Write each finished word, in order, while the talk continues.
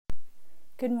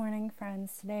Good morning,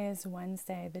 friends. Today is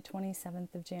Wednesday, the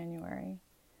 27th of January.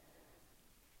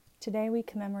 Today we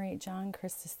commemorate John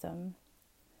Chrysostom.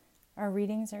 Our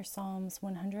readings are Psalms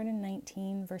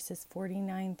 119, verses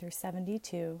 49 through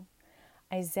 72,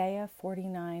 Isaiah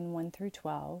 49, 1 through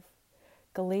 12,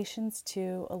 Galatians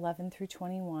 2, 11 through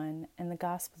 21, and the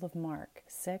Gospel of Mark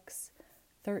 6,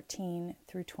 13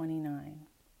 through 29.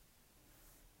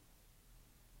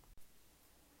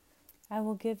 I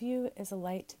will give you as a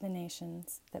light to the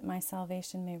nations, that my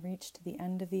salvation may reach to the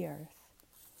end of the earth.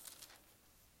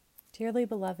 Dearly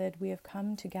beloved, we have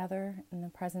come together in the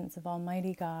presence of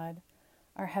Almighty God,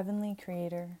 our heavenly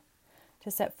Creator,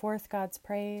 to set forth God's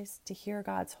praise, to hear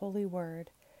God's holy word,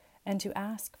 and to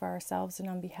ask for ourselves and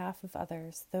on behalf of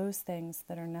others those things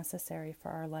that are necessary for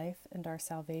our life and our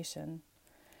salvation.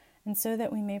 And so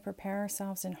that we may prepare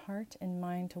ourselves in heart and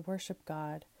mind to worship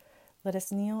God, let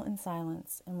us kneel in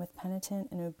silence and with penitent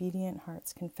and obedient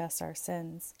hearts confess our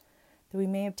sins, that we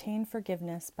may obtain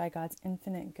forgiveness by God's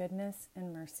infinite goodness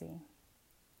and mercy.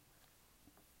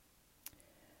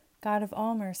 God of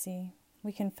all mercy,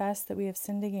 we confess that we have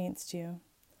sinned against you,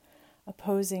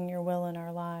 opposing your will in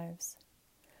our lives.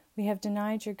 We have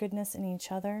denied your goodness in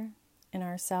each other, in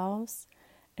ourselves,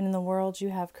 and in the world you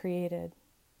have created.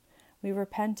 We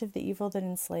repent of the evil that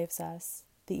enslaves us,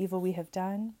 the evil we have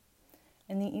done,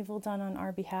 and the evil done on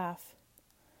our behalf.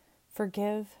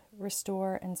 Forgive,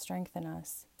 restore, and strengthen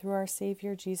us through our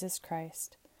Savior Jesus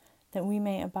Christ, that we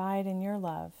may abide in your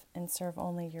love and serve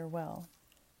only your will.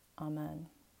 Amen.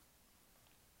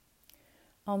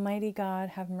 Almighty God,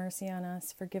 have mercy on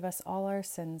us, forgive us all our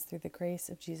sins through the grace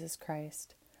of Jesus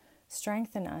Christ.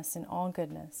 Strengthen us in all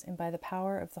goodness, and by the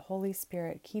power of the Holy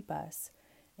Spirit keep us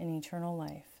in eternal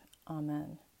life.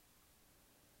 Amen.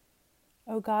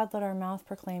 O God, let our mouth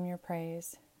proclaim your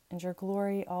praise, and your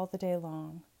glory all the day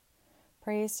long.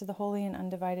 Praise to the Holy and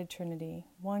Undivided Trinity,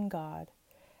 one God,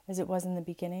 as it was in the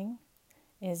beginning,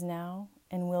 is now,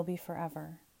 and will be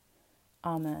forever.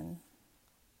 Amen.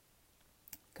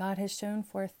 God has shown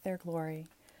forth their glory.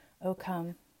 O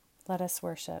come, let us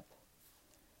worship.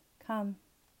 Come,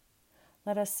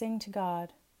 let us sing to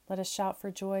God. Let us shout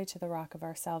for joy to the rock of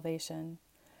our salvation.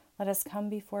 Let us come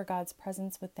before God's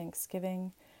presence with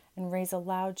thanksgiving, and raise a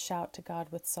loud shout to God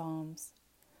with psalms.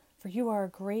 For you are a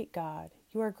great God,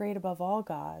 you are great above all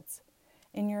gods.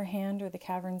 In your hand are the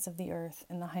caverns of the earth,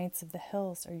 and the heights of the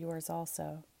hills are yours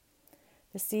also.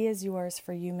 The sea is yours,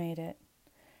 for you made it,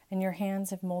 and your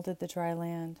hands have molded the dry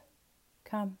land.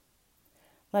 Come,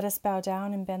 let us bow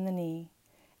down and bend the knee,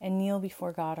 and kneel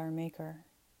before God our Maker.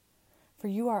 For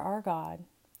you are our God,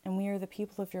 and we are the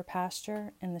people of your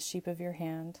pasture and the sheep of your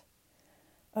hand.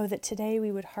 Oh, that today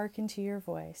we would hearken to your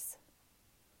voice.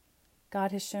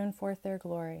 God has shown forth their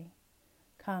glory.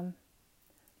 Come,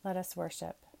 let us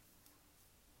worship.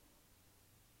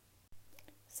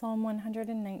 Psalm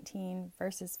 119,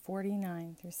 verses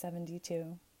 49 through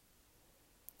 72.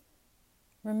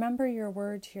 Remember your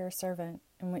word to your servant,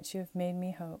 in which you have made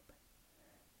me hope.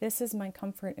 This is my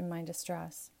comfort in my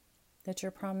distress, that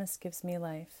your promise gives me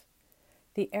life.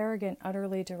 The arrogant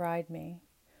utterly deride me,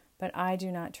 but I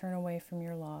do not turn away from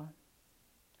your law.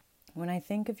 When I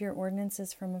think of your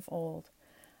ordinances from of old,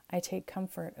 I take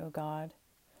comfort, O God.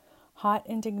 Hot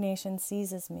indignation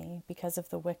seizes me because of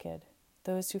the wicked,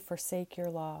 those who forsake your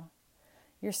law.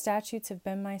 Your statutes have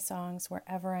been my songs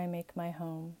wherever I make my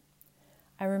home.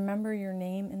 I remember your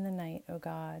name in the night, O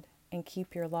God, and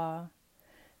keep your law.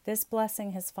 This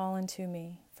blessing has fallen to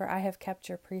me, for I have kept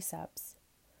your precepts.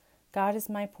 God is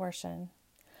my portion.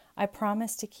 I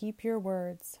promise to keep your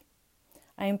words.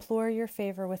 I implore your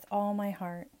favor with all my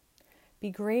heart. Be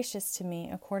gracious to me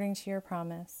according to your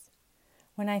promise.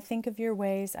 When I think of your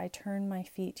ways, I turn my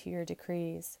feet to your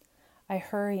decrees. I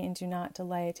hurry and do not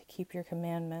delay to keep your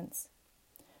commandments.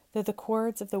 Though the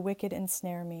cords of the wicked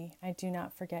ensnare me, I do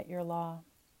not forget your law.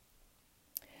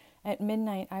 At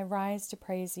midnight I rise to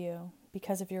praise you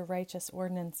because of your righteous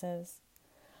ordinances.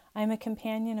 I am a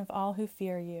companion of all who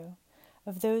fear you,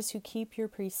 of those who keep your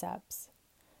precepts.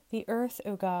 The earth,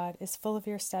 O God, is full of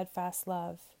your steadfast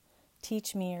love.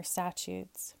 Teach me your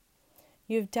statutes.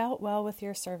 You have dealt well with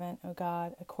your servant, O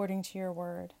God, according to your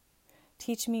word.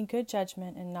 Teach me good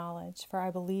judgment and knowledge, for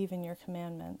I believe in your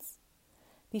commandments.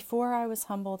 Before I was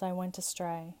humbled, I went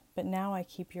astray, but now I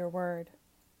keep your word.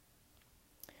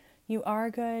 You are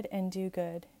good and do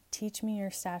good. Teach me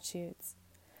your statutes.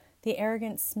 The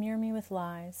arrogant smear me with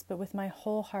lies, but with my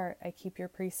whole heart I keep your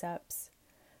precepts.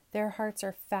 Their hearts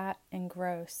are fat and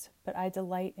gross, but I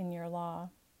delight in your law.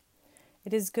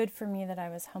 It is good for me that I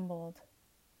was humbled,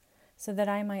 so that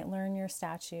I might learn your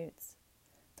statutes.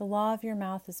 The law of your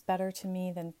mouth is better to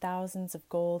me than thousands of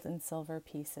gold and silver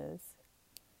pieces.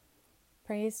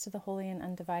 Praise to the Holy and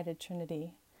Undivided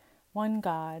Trinity, one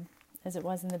God, as it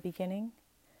was in the beginning,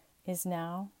 is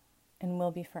now, and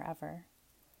will be forever.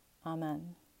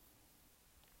 Amen.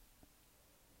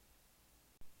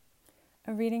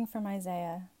 A reading from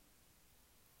Isaiah.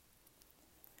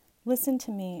 Listen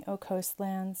to me, O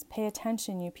coastlands. Pay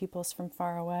attention, you peoples from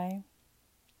far away.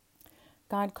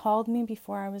 God called me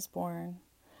before I was born.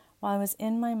 While I was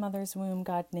in my mother's womb,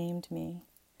 God named me.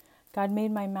 God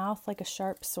made my mouth like a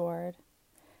sharp sword.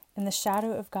 In the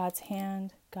shadow of God's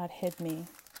hand, God hid me.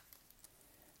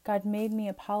 God made me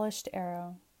a polished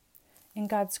arrow. In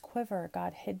God's quiver,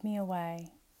 God hid me away.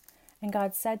 And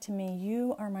God said to me,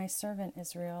 You are my servant,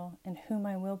 Israel, in whom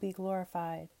I will be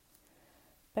glorified.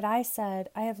 But I said,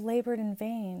 I have labored in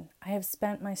vain. I have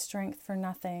spent my strength for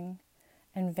nothing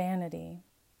and vanity.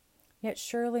 Yet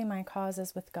surely my cause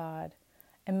is with God,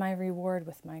 and my reward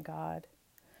with my God.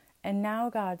 And now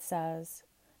God says,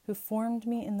 who formed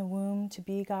me in the womb to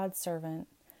be God's servant,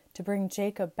 to bring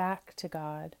Jacob back to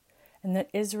God, and that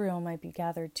Israel might be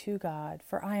gathered to God,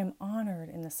 for I am honored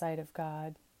in the sight of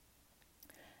God.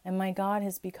 And my God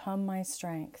has become my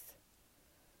strength.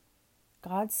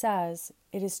 God says,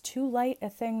 it is too light a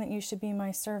thing that you should be my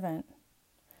servant,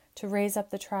 to raise up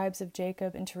the tribes of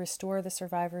Jacob and to restore the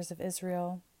survivors of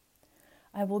Israel.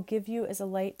 I will give you as a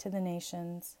light to the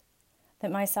nations,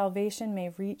 that my salvation may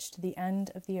reach to the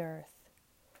end of the earth.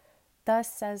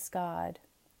 Thus says God,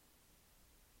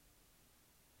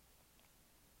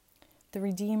 the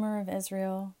Redeemer of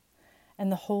Israel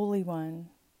and the Holy One,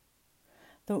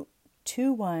 the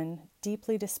to one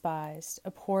deeply despised,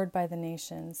 abhorred by the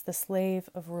nations, the slave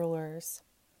of rulers.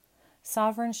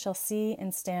 Sovereigns shall see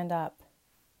and stand up.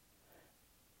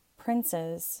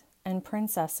 Princes and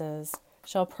princesses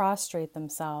shall prostrate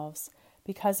themselves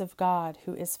because of God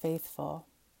who is faithful,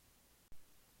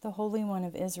 the Holy One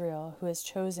of Israel who has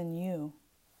chosen you.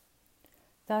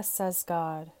 Thus says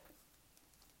God,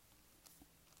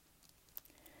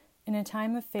 in a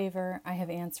time of favor I have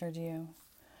answered you.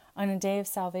 On a day of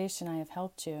salvation I have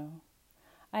helped you.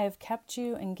 I have kept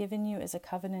you and given you as a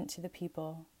covenant to the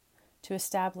people, to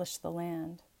establish the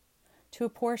land, to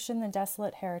apportion the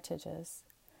desolate heritages,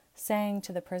 saying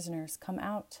to the prisoners, Come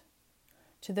out.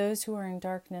 To those who are in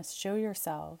darkness, show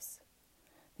yourselves.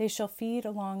 They shall feed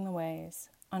along the ways.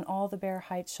 On all the bare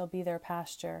heights shall be their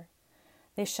pasture.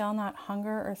 They shall not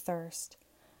hunger or thirst,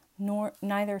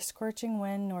 neither scorching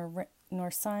wind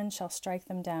nor sun shall strike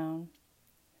them down.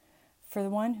 For the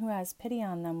one who has pity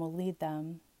on them will lead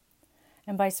them,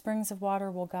 and by springs of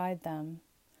water will guide them.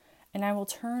 And I will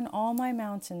turn all my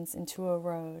mountains into a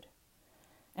road,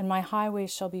 and my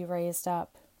highways shall be raised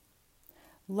up.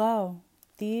 Lo,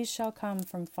 these shall come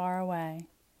from far away,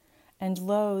 and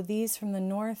lo, these from the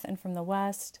north and from the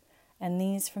west, and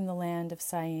these from the land of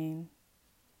Syene.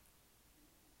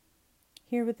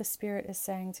 Hear what the Spirit is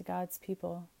saying to God's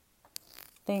people.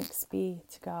 Thanks be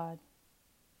to God.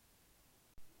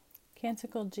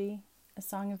 Canticle G, a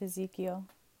song of Ezekiel.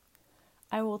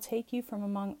 I will take you from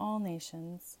among all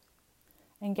nations,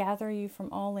 and gather you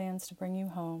from all lands to bring you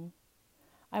home.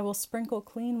 I will sprinkle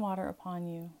clean water upon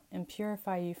you, and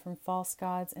purify you from false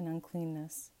gods and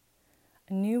uncleanness.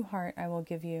 A new heart I will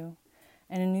give you,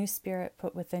 and a new spirit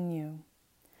put within you.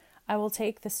 I will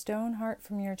take the stone heart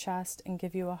from your chest and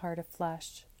give you a heart of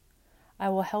flesh. I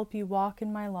will help you walk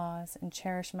in my laws and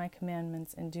cherish my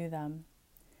commandments and do them.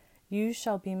 You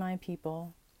shall be my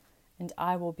people, and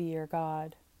I will be your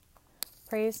God.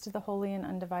 Praise to the Holy and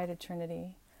Undivided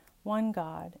Trinity, one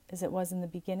God, as it was in the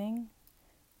beginning,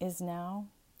 is now,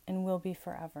 and will be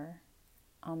forever.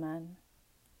 Amen.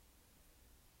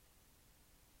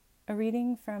 A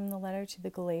reading from the letter to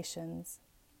the Galatians,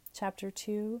 chapter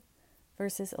 2,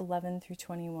 verses 11 through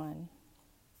 21.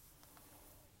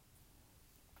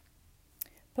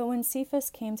 But when Cephas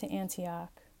came to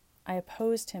Antioch, I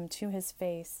opposed him to his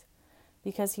face,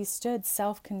 because he stood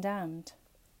self-condemned.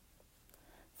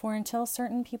 For until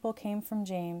certain people came from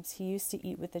James, he used to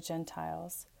eat with the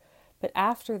Gentiles. But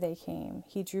after they came,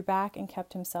 he drew back and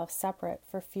kept himself separate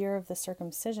for fear of the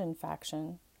circumcision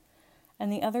faction.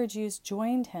 And the other Jews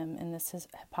joined him in this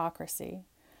hypocrisy,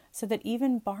 so that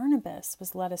even Barnabas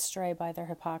was led astray by their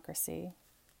hypocrisy.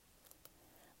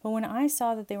 But when I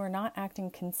saw that they were not acting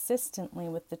consistently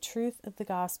with the truth of the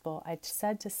gospel, I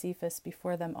said to Cephas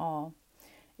before them all,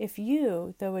 If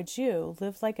you, though a Jew,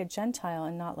 live like a Gentile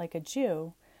and not like a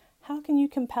Jew, how can you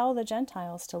compel the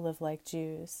Gentiles to live like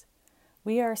Jews?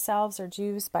 We ourselves are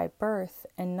Jews by birth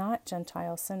and not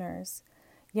Gentile sinners.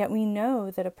 Yet we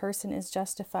know that a person is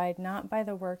justified not by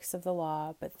the works of the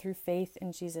law, but through faith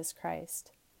in Jesus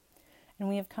Christ. And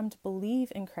we have come to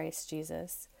believe in Christ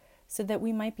Jesus, so that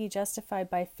we might be justified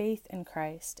by faith in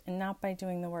Christ and not by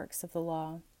doing the works of the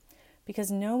law, because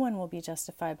no one will be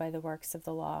justified by the works of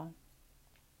the law.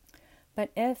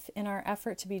 But if, in our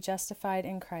effort to be justified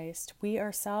in Christ, we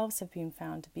ourselves have been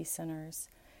found to be sinners,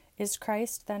 is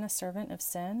Christ then a servant of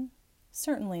sin?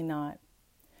 Certainly not.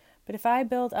 But if I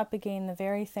build up again the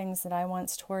very things that I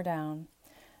once tore down,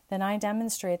 then I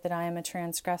demonstrate that I am a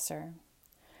transgressor.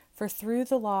 For through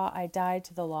the law I died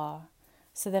to the law,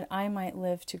 so that I might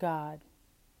live to God.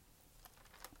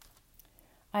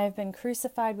 I have been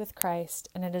crucified with Christ,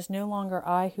 and it is no longer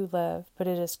I who live, but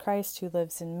it is Christ who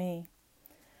lives in me.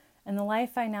 And the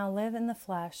life I now live in the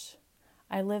flesh,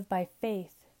 I live by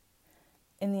faith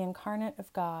in the incarnate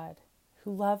of God,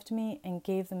 who loved me and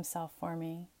gave himself for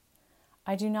me.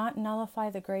 I do not nullify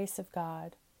the grace of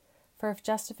God, for if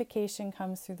justification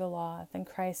comes through the law, then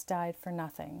Christ died for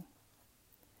nothing.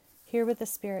 Hear what the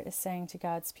Spirit is saying to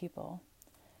God's people.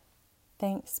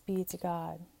 Thanks be to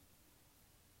God.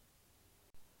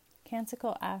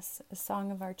 Canticle S, a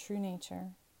song of our true nature.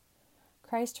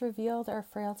 Christ revealed our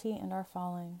frailty and our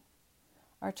falling,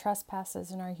 our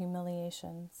trespasses and our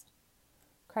humiliations.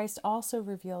 Christ also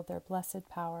revealed their blessed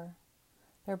power,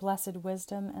 their blessed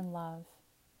wisdom and love.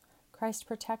 Christ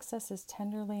protects us as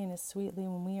tenderly and as sweetly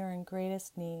when we are in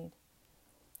greatest need,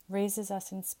 raises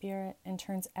us in spirit, and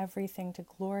turns everything to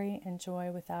glory and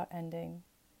joy without ending.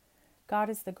 God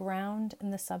is the ground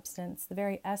and the substance, the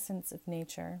very essence of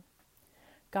nature.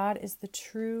 God is the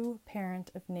true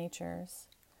parent of natures.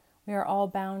 We are all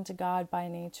bound to God by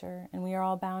nature, and we are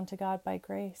all bound to God by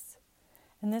grace.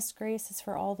 And this grace is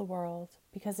for all the world,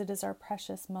 because it is our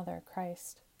precious Mother,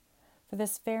 Christ. For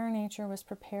this fair nature was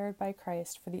prepared by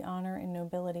Christ for the honor and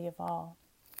nobility of all,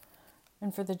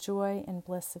 and for the joy and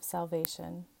bliss of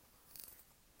salvation.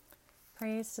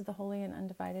 Praise to the Holy and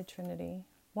Undivided Trinity,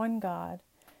 one God,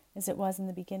 as it was in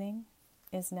the beginning,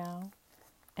 is now,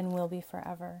 and will be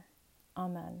forever.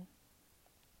 Amen.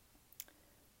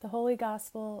 The Holy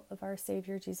Gospel of our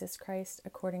Savior Jesus Christ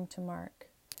according to Mark.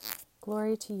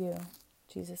 Glory to you,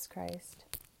 Jesus Christ.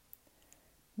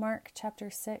 Mark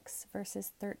chapter 6,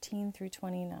 verses 13 through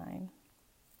 29.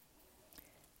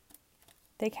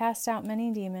 They cast out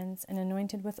many demons and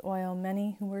anointed with oil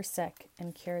many who were sick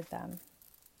and cured them.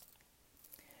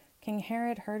 King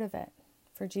Herod heard of it,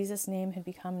 for Jesus' name had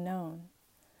become known.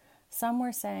 Some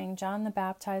were saying, John the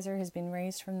Baptizer has been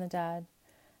raised from the dead,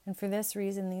 and for this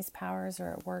reason these powers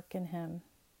are at work in him.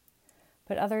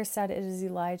 But others said it is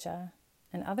Elijah,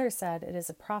 and others said it is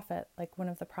a prophet like one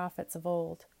of the prophets of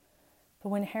old. But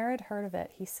when Herod heard of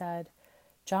it, he said,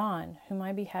 John, whom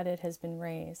I beheaded, has been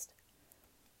raised.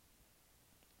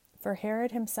 For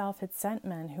Herod himself had sent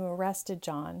men who arrested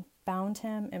John, bound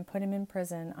him, and put him in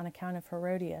prison on account of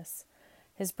Herodias,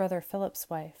 his brother Philip's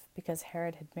wife, because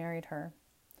Herod had married her.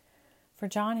 For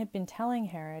John had been telling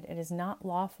Herod, it is not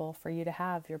lawful for you to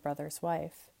have your brother's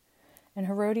wife. And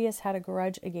Herodias had a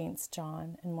grudge against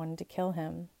John and wanted to kill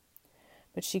him,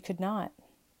 but she could not.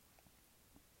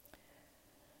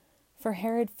 For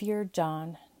Herod feared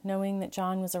John, knowing that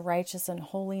John was a righteous and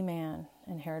holy man,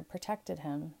 and Herod protected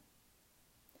him.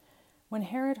 When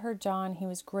Herod heard John, he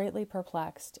was greatly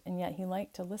perplexed, and yet he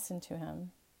liked to listen to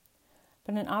him.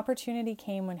 But an opportunity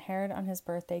came when Herod on his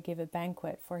birthday gave a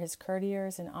banquet for his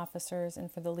courtiers and officers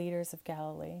and for the leaders of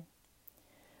Galilee.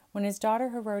 When his daughter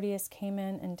Herodias came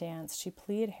in and danced, she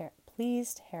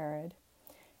pleased Herod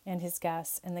and his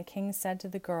guests, and the king said to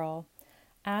the girl,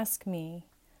 Ask me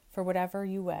for whatever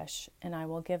you wish, and I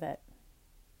will give it.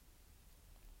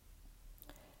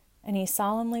 And he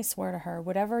solemnly swore to her,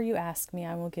 Whatever you ask me,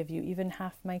 I will give you, even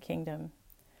half my kingdom.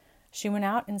 She went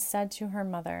out and said to her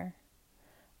mother,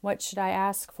 What should I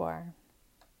ask for?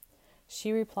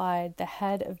 She replied, The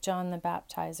head of John the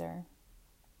Baptizer.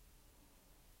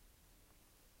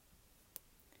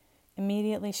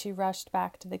 Immediately she rushed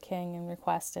back to the king and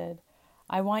requested,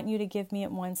 I want you to give me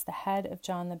at once the head of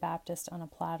John the Baptist on a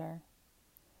platter.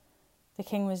 The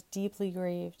king was deeply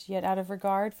grieved, yet out of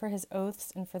regard for his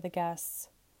oaths and for the guests,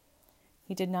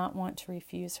 he did not want to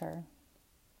refuse her.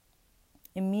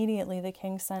 Immediately the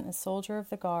king sent a soldier of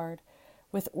the guard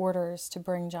with orders to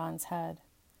bring John's head.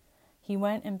 He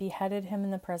went and beheaded him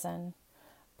in the prison,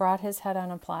 brought his head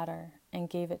on a platter, and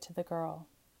gave it to the girl.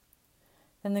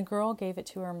 Then the girl gave it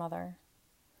to her mother.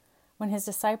 When his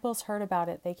disciples heard about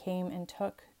it, they came and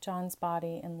took John's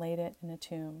body and laid it in a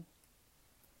tomb.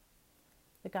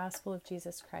 The Gospel of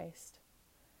Jesus Christ.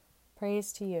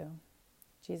 Praise to you,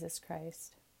 Jesus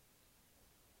Christ.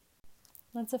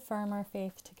 Let's affirm our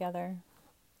faith together.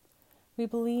 We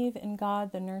believe in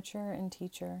God, the nurturer and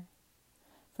teacher,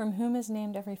 from whom is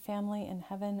named every family in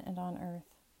heaven and on earth.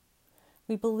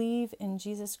 We believe in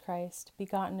Jesus Christ,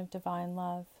 begotten of divine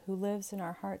love, who lives in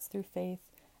our hearts through faith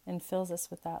and fills us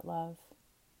with that love.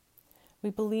 We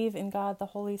believe in God the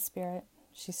Holy Spirit.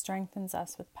 She strengthens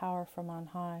us with power from on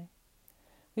high.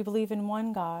 We believe in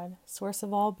one God, source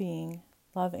of all being,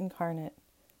 love incarnate,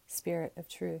 Spirit of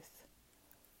truth.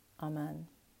 Amen.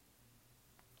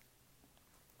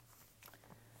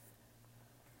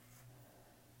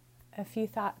 A few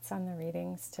thoughts on the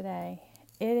readings today.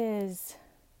 It is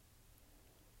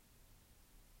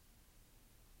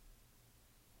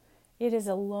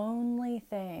a lonely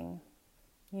thing.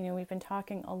 You know, we've been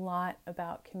talking a lot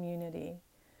about community,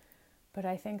 but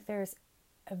I think there's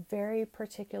a very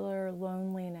particular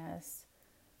loneliness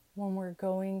when we're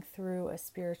going through a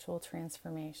spiritual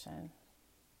transformation.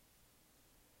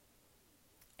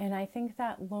 And I think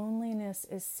that loneliness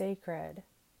is sacred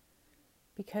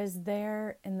because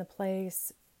there in the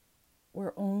place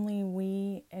where only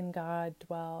we and God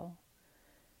dwell,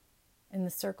 in the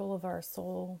circle of our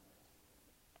soul,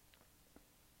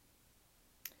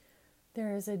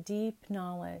 there is a deep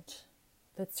knowledge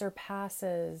that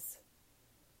surpasses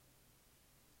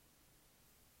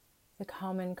the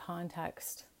common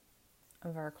context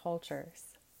of our cultures.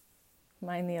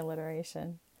 Mind the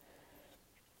alliteration.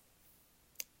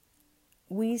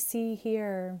 We see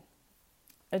here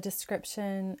a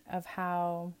description of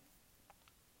how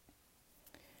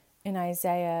in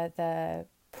Isaiah the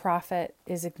prophet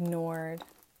is ignored,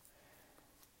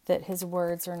 that his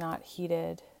words are not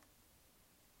heeded.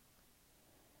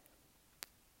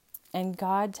 And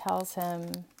God tells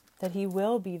him that he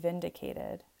will be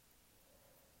vindicated,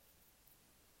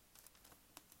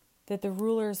 that the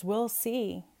rulers will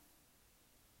see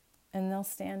and they'll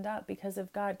stand up because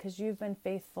of God, because you've been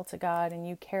faithful to God and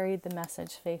you carried the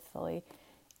message faithfully,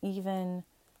 even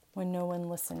when no one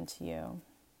listened to you.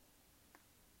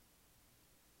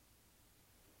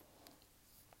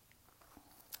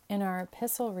 In our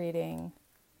epistle reading,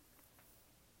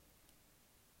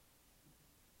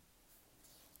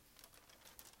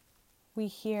 we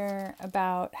hear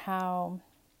about how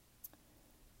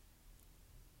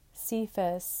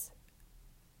Cephas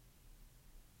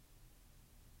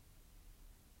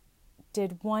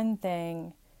did one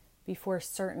thing before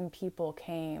certain people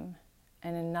came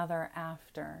and another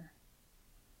after.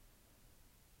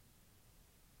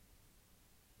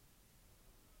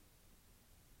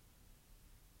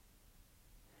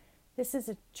 This is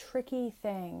a tricky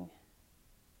thing.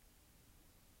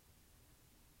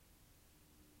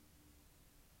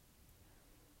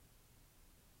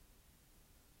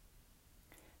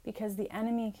 Because the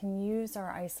enemy can use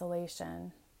our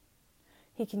isolation.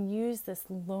 He can use this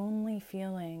lonely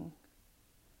feeling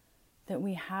that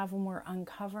we have when we're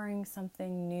uncovering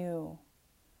something new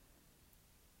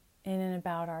in and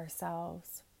about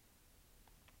ourselves.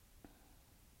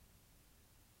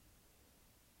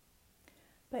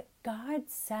 But God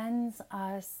sends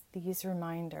us these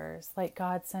reminders, like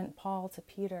God sent Paul to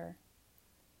Peter,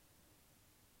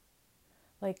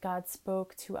 like God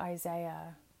spoke to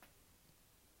Isaiah.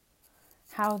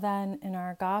 How then, in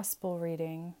our gospel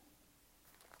reading,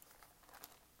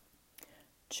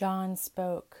 John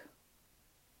spoke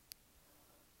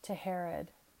to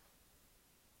Herod.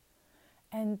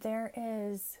 And there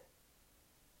is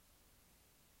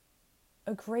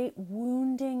a great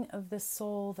wounding of the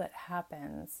soul that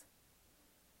happens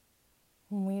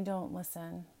when we don't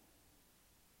listen.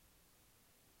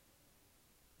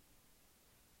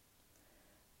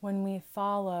 When we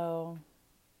follow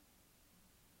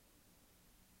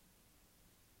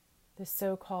the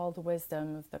so-called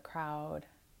wisdom of the crowd.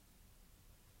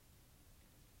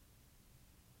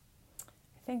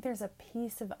 I think there's a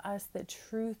piece of us that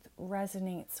truth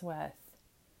resonates with.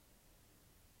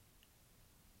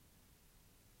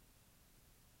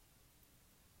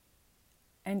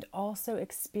 And also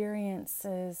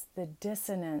experiences the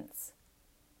dissonance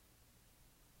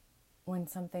when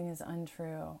something is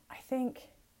untrue. I think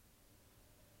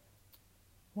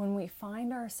when we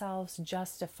find ourselves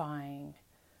justifying,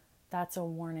 that's a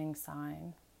warning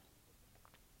sign.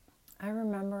 I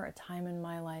remember a time in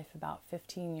my life about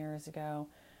 15 years ago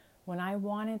when I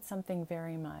wanted something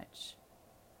very much.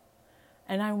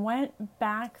 And I went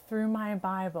back through my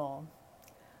Bible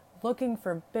looking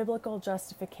for biblical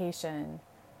justification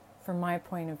from my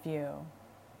point of view.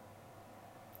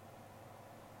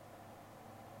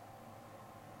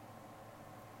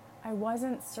 I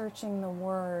wasn't searching the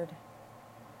Word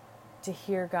to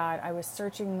hear God. I was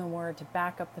searching the Word to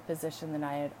back up the position that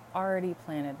I had already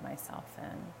planted myself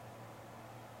in.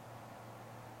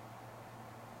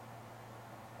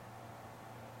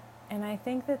 And I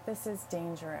think that this is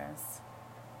dangerous.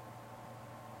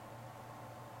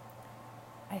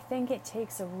 I think it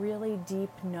takes a really deep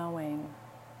knowing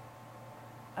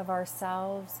of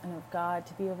ourselves and of God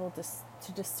to be able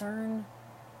to discern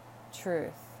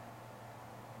truth.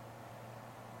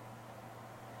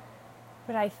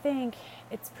 But I think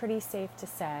it's pretty safe to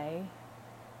say,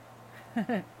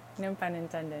 no pun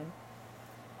intended,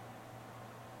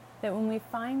 that when we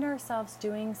find ourselves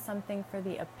doing something for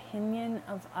the opinion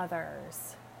of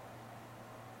others,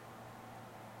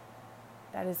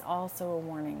 that is also a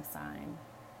warning sign.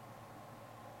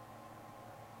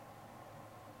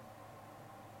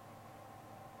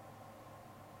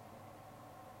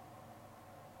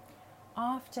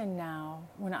 Often now,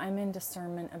 when I'm in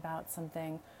discernment about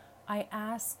something, I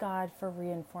ask God for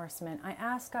reinforcement. I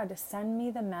ask God to send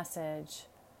me the message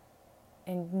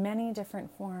in many different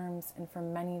forms and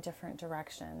from many different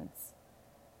directions.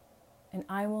 And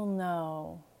I will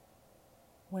know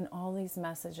when all these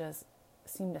messages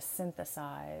seem to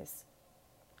synthesize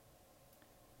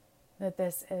that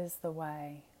this is the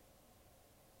way.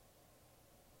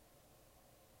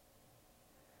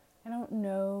 I don't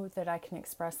know that I can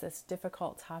express this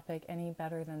difficult topic any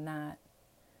better than that.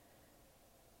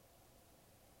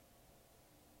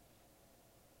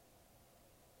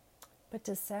 But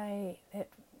to say that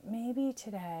maybe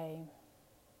today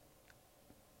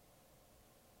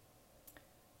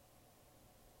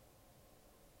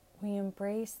we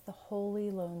embrace the holy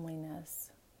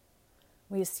loneliness,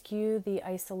 we eschew the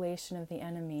isolation of the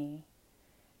enemy,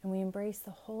 and we embrace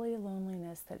the holy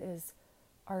loneliness that is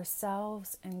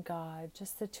ourselves and God,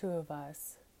 just the two of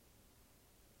us.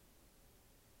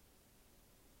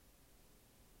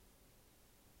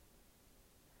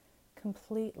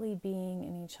 Completely being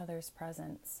in each other's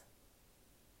presence.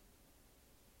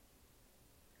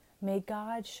 May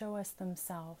God show us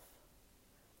Himself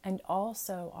and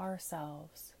also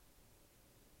ourselves.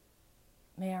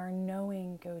 May our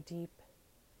knowing go deep.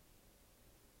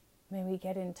 May we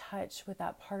get in touch with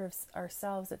that part of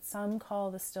ourselves that some call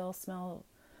the still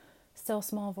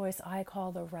small voice. I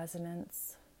call the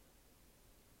resonance.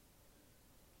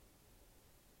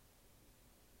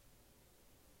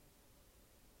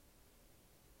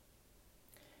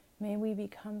 May we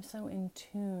become so in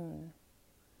tune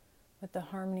with the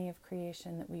harmony of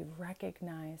creation that we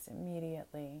recognize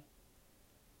immediately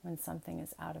when something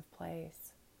is out of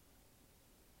place.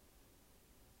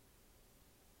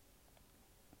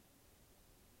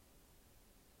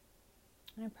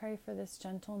 I pray for this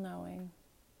gentle knowing,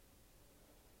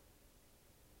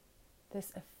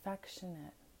 this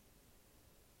affectionate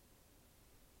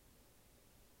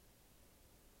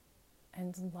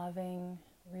and loving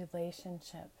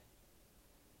relationship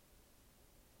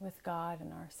with God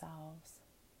and ourselves.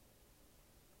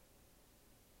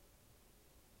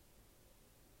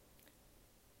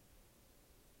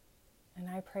 And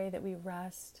I pray that we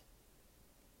rest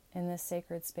in this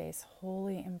sacred space,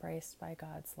 wholly embraced by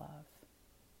God's love.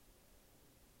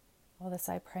 All this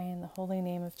I pray in the holy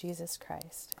name of Jesus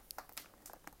Christ.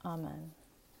 Amen.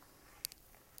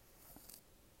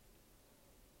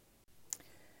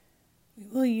 We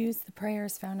will use the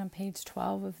prayers found on page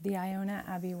 12 of the Iona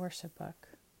Abbey Worship Book.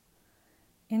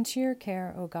 Into your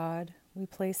care, O God, we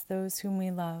place those whom we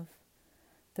love,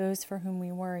 those for whom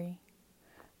we worry,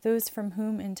 those from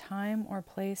whom in time or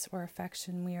place or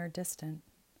affection we are distant.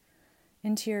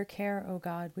 Into your care, O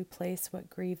God, we place what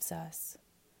grieves us,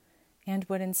 and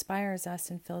what inspires us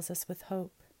and fills us with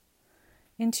hope.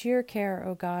 Into your care,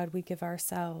 O God, we give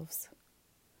ourselves.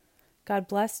 God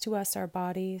bless to us our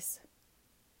bodies.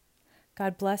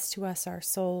 God bless to us our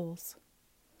souls.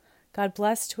 God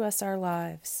bless to us our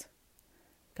lives.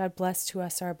 God bless to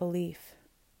us our belief.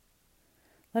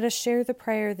 Let us share the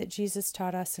prayer that Jesus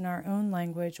taught us in our own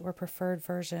language or preferred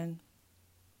version.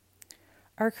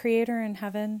 Our Creator in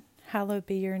heaven, hallowed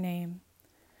be your name.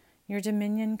 Your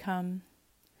dominion come.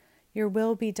 Your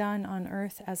will be done on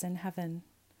earth as in heaven.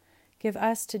 Give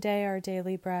us today our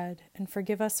daily bread, and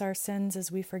forgive us our sins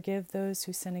as we forgive those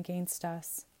who sin against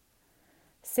us.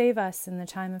 Save us in the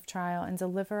time of trial, and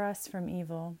deliver us from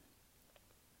evil.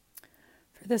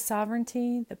 For the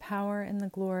sovereignty, the power, and the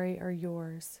glory are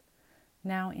yours,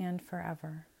 now and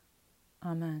forever.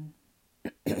 Amen.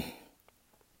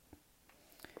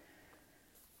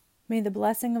 May the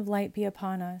blessing of light be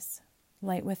upon us,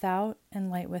 light without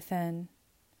and light within.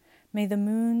 May the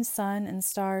moon, sun, and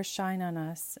stars shine on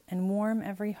us and warm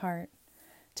every heart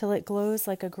till it glows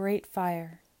like a great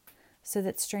fire, so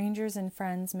that strangers and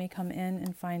friends may come in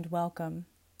and find welcome.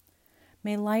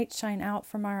 May light shine out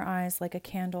from our eyes like a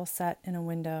candle set in a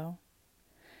window.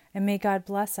 And may God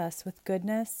bless us with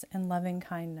goodness and loving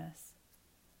kindness.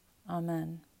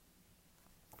 Amen.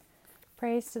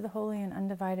 Praise to the Holy and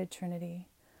Undivided Trinity,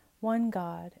 one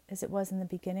God, as it was in the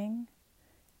beginning,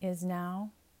 is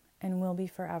now, and will be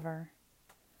forever.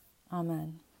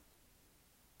 Amen.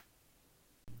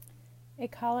 A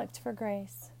Collect for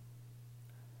Grace.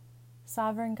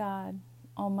 Sovereign God,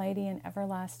 Almighty and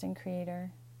everlasting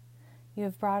Creator, you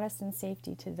have brought us in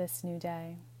safety to this new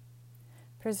day.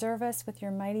 Preserve us with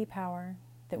your mighty power,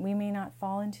 that we may not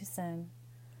fall into sin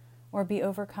or be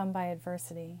overcome by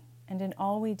adversity, and in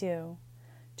all we do,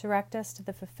 direct us to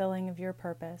the fulfilling of your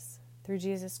purpose, through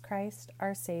Jesus Christ,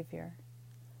 our Savior.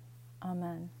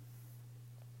 Amen.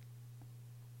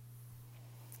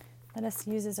 Let us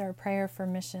use as our prayer for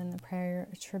mission the prayer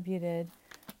attributed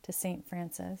to St.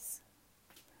 Francis.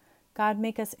 God,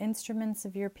 make us instruments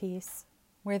of your peace.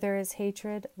 Where there is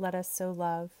hatred, let us sow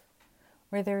love.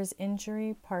 Where there is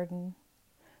injury, pardon.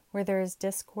 Where there is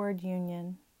discord,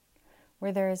 union.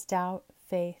 Where there is doubt,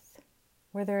 faith.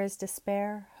 Where there is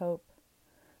despair, hope.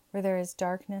 Where there is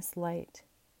darkness, light.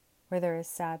 Where there is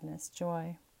sadness,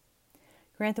 joy.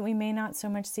 Grant that we may not so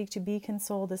much seek to be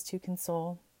consoled as to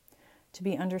console, to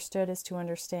be understood as to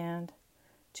understand,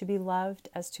 to be loved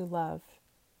as to love.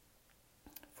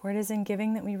 For it is in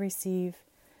giving that we receive,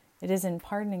 it is in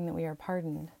pardoning that we are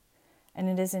pardoned, and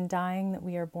it is in dying that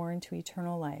we are born to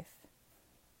eternal life.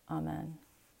 Amen.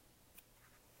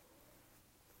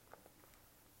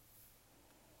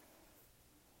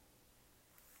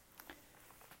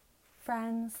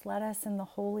 Friends, let us in the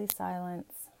holy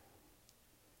silence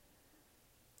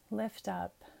lift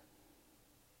up,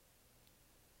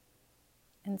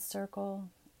 encircle,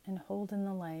 and hold in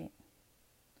the light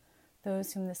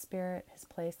those whom the Spirit has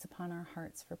placed upon our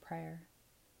hearts for prayer.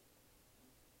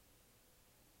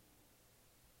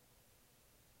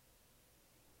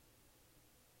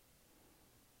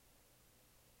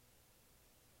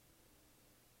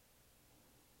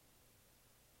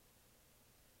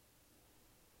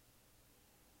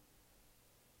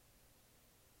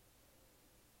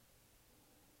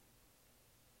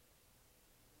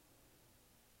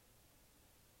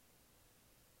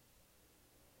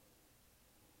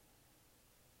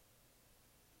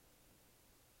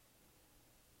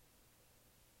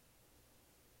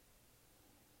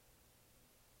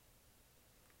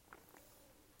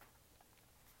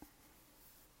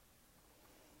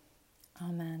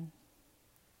 Amen.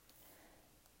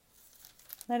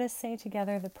 Let us say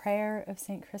together the prayer of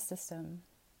St. Chrysostom,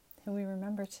 who we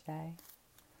remember today.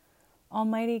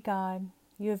 Almighty God,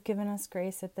 you have given us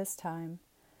grace at this time,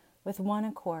 with one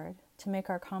accord, to make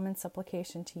our common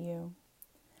supplication to you.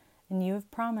 And you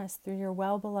have promised through your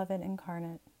well-beloved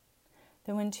incarnate,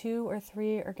 that when 2 or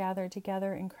 3 are gathered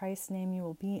together in Christ's name, you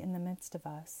will be in the midst of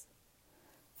us.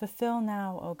 Fulfill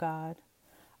now, O God,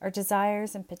 our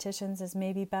desires and petitions as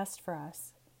may be best for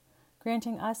us,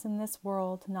 granting us in this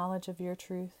world knowledge of your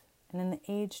truth, and in the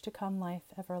age to come life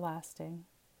everlasting.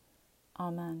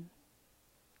 Amen.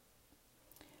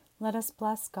 Let us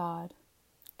bless God.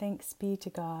 Thanks be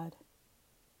to God.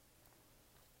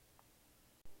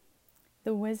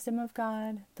 The wisdom of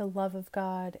God, the love of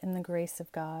God, and the grace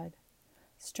of God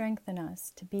strengthen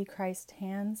us to be Christ's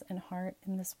hands and heart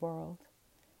in this world.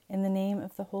 In the name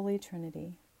of the Holy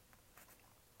Trinity.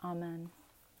 Amen.